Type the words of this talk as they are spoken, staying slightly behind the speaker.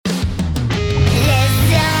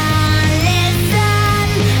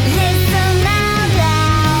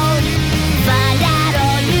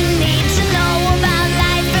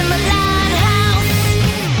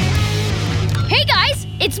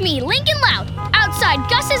inside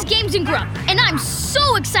Gus's Games Grub, and I'm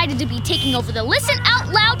so excited to be taking over the Listen Out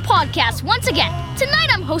Loud podcast once again. Tonight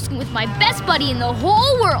I'm hosting with my best buddy in the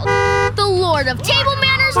whole world, the Lord of Table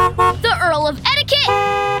Manners, the Earl of Etiquette,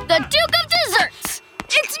 the Duke of Desserts.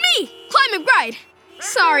 It's me, Clyde McBride.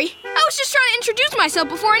 Sorry, I was just trying to introduce myself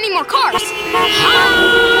before any more cars.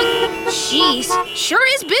 Jeez, sure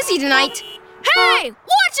is busy tonight. Hey,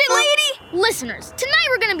 watch it, lady! Listeners, tonight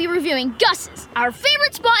we're going to be reviewing Gus's, our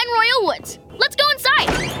favorite spot in Royal Woods. Let's go inside.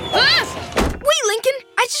 Wait, Lincoln,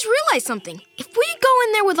 I just realized something. If we go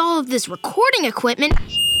in there with all of this recording equipment,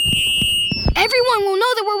 everyone will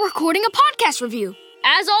know that we're recording a podcast review.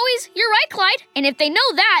 As always, you're right, Clyde. And if they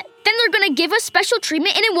know that, then they're going to give us special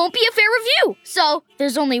treatment and it won't be a fair review. So,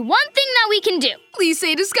 there's only one thing that we can do. Please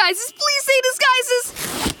say disguises, please say disguises!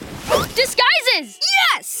 Disguises!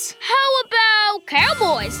 Yes! How about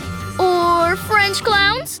cowboys? Or French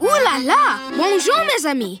clowns? Ooh la la! Bonjour, mes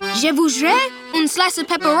amis. Je voudrais un slice of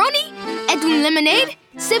pepperoni et une lemonade,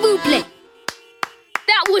 s'il vous plaît.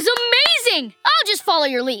 That was amazing! I'll just follow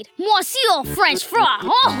your lead. Monsieur French fry.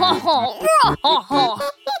 Or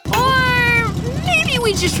maybe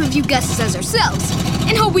we just review Gus's as ourselves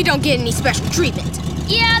and hope we don't get any special treatment.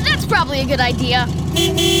 Yeah, that's probably a good idea.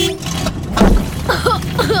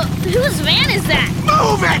 Whose van is that?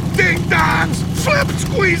 Move it, ding-dongs! Flip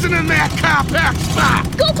squeezing in that compact spot!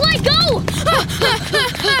 Go, Clyde, go!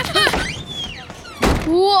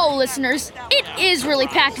 Whoa, listeners. It is really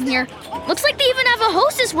packed in here. Looks like they even have a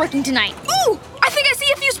hostess working tonight. Ooh, I think I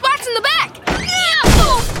see a few spots in the back.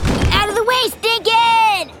 Out of the way,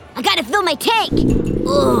 Stinkin'! I gotta fill my tank.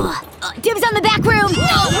 Ugh. Dibs on the back room.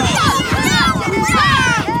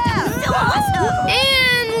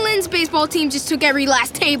 And Lynn's baseball team just took every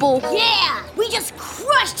last table. Yeah, we just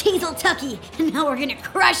crushed Hazel Tucky, and now we're gonna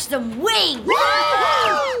crush some wings.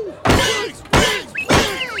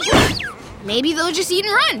 Maybe they'll just eat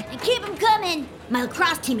and run. And keep them coming. My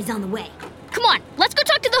lacrosse team is on the way. Come on, let's go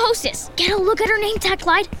talk to the hostess. Get a look at her name tag,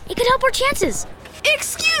 Clyde. It could help our chances.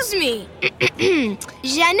 Excuse me.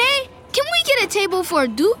 Janet, can we get a table for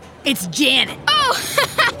deux? It's Janet. Oh,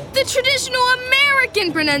 the traditional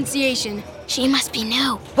American pronunciation. She must be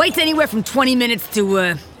new. Waits anywhere from 20 minutes to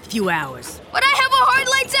a few hours. But I have a hard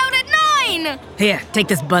lights out at 9. Here, take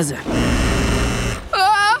this buzzer.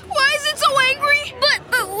 Why is it so angry? But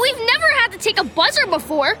we've never had to take a buzzer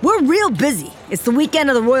before. We're real busy. It's the weekend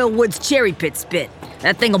of the Royal Woods Cherry Pit Spit.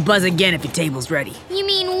 That thing'll buzz again if your table's ready. You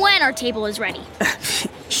mean when our table is ready?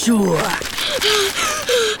 Sure.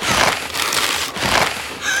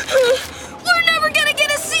 We're never gonna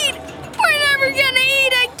get a seat. We're never gonna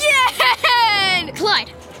eat again.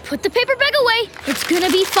 Clyde, put the paper bag away. It's gonna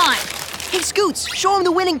be fine. Hey, Scoots, show him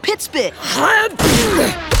the winning pit spit. Ah,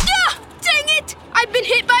 dang it! I've been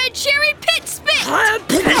hit by a cherry pit spit. I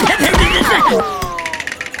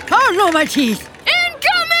don't know my teeth.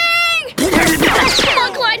 Incoming! Come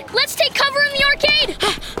on, Clyde. Let's take cover in the arcade.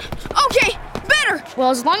 Okay, better.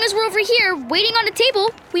 Well, as long as we're over here waiting on the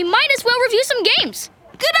table, we might as well review some games.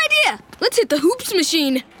 Good idea. Let's hit the hoops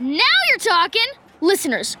machine. Now you're talking.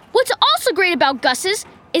 Listeners, what's also great about Gus's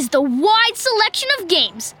is the wide selection of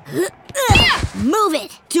games. Move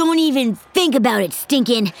it. Don't even think about it,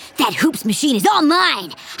 Stinkin'. That hoops machine is all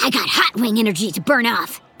mine. I got hot wing energy to burn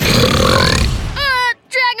off.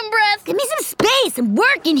 Dragon breath. Give me some space. I'm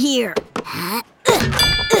working here. Woo!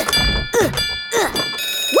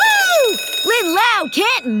 Lean loud,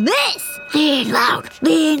 can't miss. Lean loud,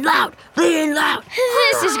 lean loud, lean loud.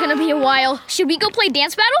 This is gonna be a while. Should we go play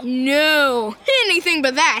dance battle? No, anything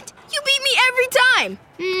but that. You beat me every time.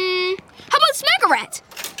 How about Smack-A-Rat?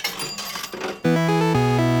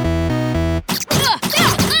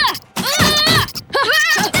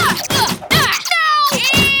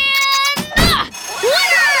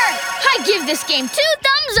 I give this game 2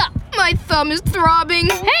 thumbs up. My thumb is throbbing.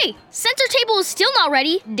 Hey, since our table is still not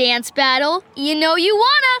ready, dance battle, you know you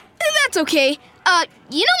wanna. That's okay.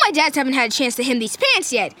 You know my dads haven't had a chance to hem these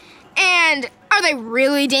pants yet. And are they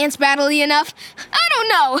really dance battle-y enough? I don't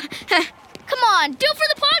know. Come on, do it for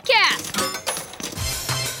the podcast.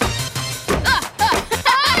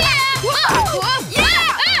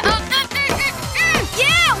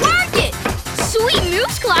 Yeah, work it. Sweet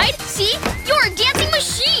moves, Clyde. See, you're a dancing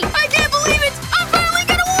machine. I can't believe it. I'm finally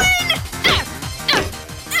gonna win.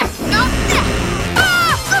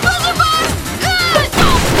 The buzzer buzz.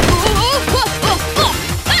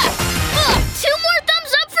 2 more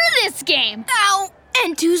thumbs up for this game. Ow.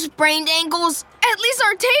 And 2 sprained ankles. At least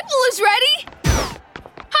our table is ready.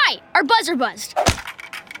 Hi, our buzzer buzzed.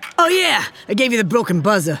 Oh yeah, I gave you the broken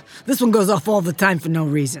buzzer. This one goes off all the time for no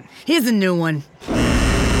reason. Here's a new one.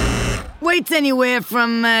 waits anywhere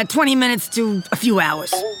from 20 minutes to a few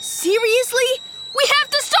hours. Seriously? We have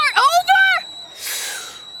to start over?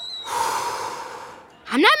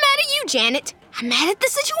 I'm not mad at you, Janet. I'm mad at the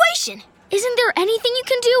situation. Isn't there anything you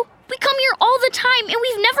can do? We come here all the time, and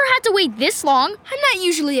we've never had to wait this long. I'm not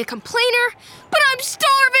usually a complainer, but I'm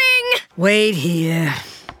starving! Wait here.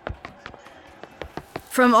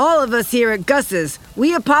 From all of us here at Gus's,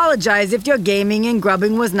 we apologize if your gaming and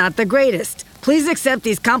grubbing was not the greatest. Please accept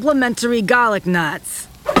these complimentary garlic knots.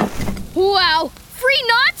 Wow, free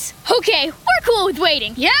knots? Okay, we're cool with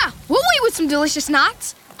waiting. Yeah, we'll wait with some delicious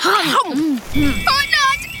knots. Hot knot!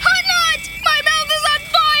 Hot knot! My mouth is on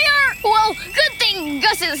fire! Well, good thing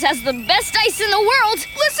Gus's has the best ice in the world.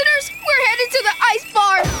 Listeners, we're headed to the ice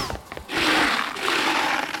bar.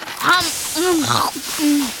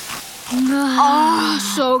 Oh,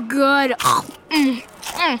 so good.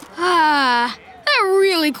 That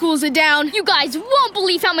really cools it down. You guys won't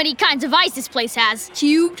believe how many kinds of ice this place has.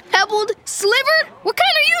 Cubed, pebbled, slivered. What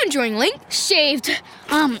kind are you enjoying, Link? Shaved. Hey,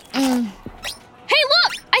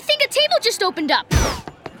 look! I think a table just opened up.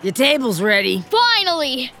 Your table's ready.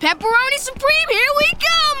 Finally! Pepperoni Supreme, here we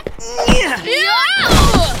come! Yeah!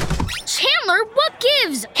 Chandler, what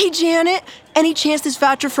gives? Hey, Janet, any chance this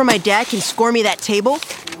voucher for my dad can score me that table?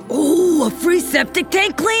 Ooh, a free septic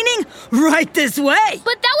tank cleaning? Right this way.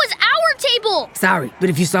 But that was our table! Sorry, but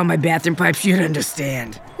if you saw my bathroom pipes, you'd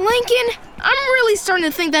understand. Lincoln, I'm really starting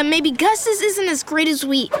to think that maybe Gus's isn't as great as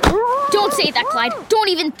we... Don't say that, Clyde. Don't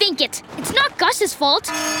even think it. It's not Gus's fault.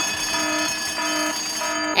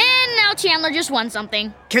 And now Chandler just won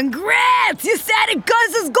something. Congrats! You sat at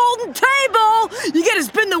Gus's golden table! You get to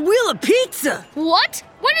spin the wheel of pizza! What?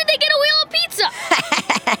 When did they get a wheel of pizza?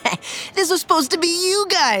 This was supposed to be you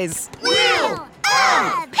guys. Wheel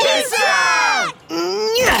of pizza!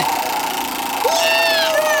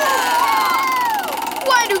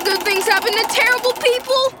 Why do good things happen to terrible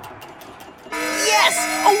people? Yes!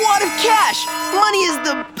 A wad of cash! Money is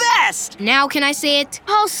the best! Now can I say it?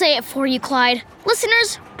 I'll say it for you, Clyde.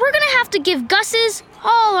 Listeners, we're gonna have to give Gus's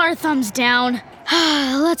all our thumbs down.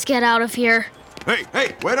 Let's get out of here.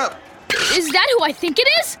 Hey, wait up! Is that who I think it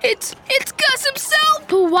is? It's Gus himself!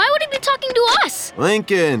 But why would he be talking to us?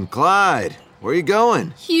 Lincoln, Clyde, where you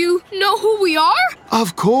going? You know who we are?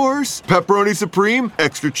 Of course. Pepperoni Supreme,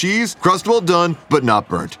 extra cheese, crust well done, but not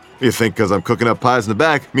burnt. You think because I'm cooking up pies in the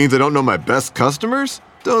back means I don't know my best customers?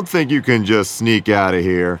 Don't think you can just sneak out of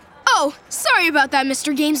here. Oh, sorry about that,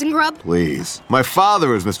 Mr. Games and Grub. Please. My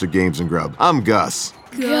father is Mr. Games and Grub. I'm Gus.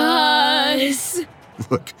 Gus.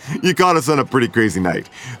 Look, you caught us on a pretty crazy night.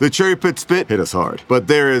 The cherry pit spit hit us hard. But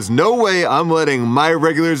there is no way I'm letting my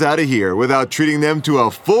regulars out of here without treating them to a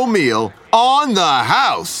full meal on the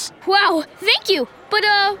house. Wow, thank you. But,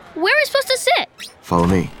 where are we supposed to sit? Follow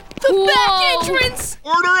me. The back entrance!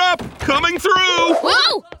 Order up! Coming through!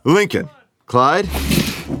 Whoa! Lincoln, Clyde,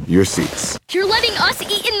 your seats. You're letting us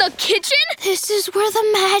eat in the kitchen? This is where the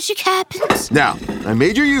magic happens. Now, I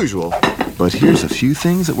made your usual, but here's a few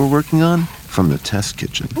things that we're working on from the test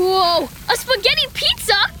kitchen. Whoa, a spaghetti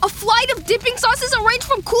pizza? A flight of dipping sauces arranged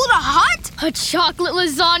from cool to hot? A chocolate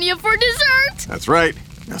lasagna for dessert? That's right.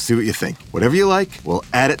 Now see what you think. Whatever you like, we'll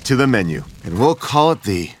add it to the menu. And we'll call it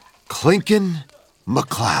the Clinkin'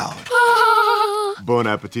 McCloud. Bon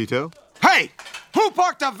appetito. Hey! Who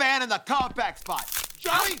parked the van in the compact spot?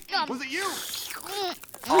 Johnny? Was it you?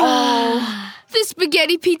 This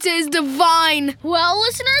spaghetti pizza is divine. Well,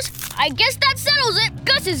 listeners, I guess that settles it.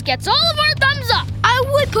 Gus's gets all of our thumbs up. I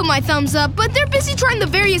would put my thumbs up, but they're busy trying the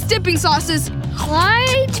various dipping sauces.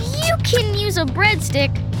 Clyde, you can use a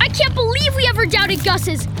breadstick. I can't believe we ever doubted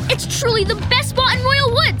Gus's. It's truly the best spot in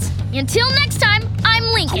Royal Woods. Until next time, I'm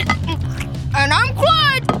Lincoln. And I'm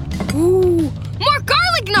Clyde. Ooh, more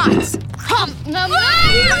garlic knots. Hum, num,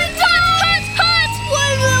 num.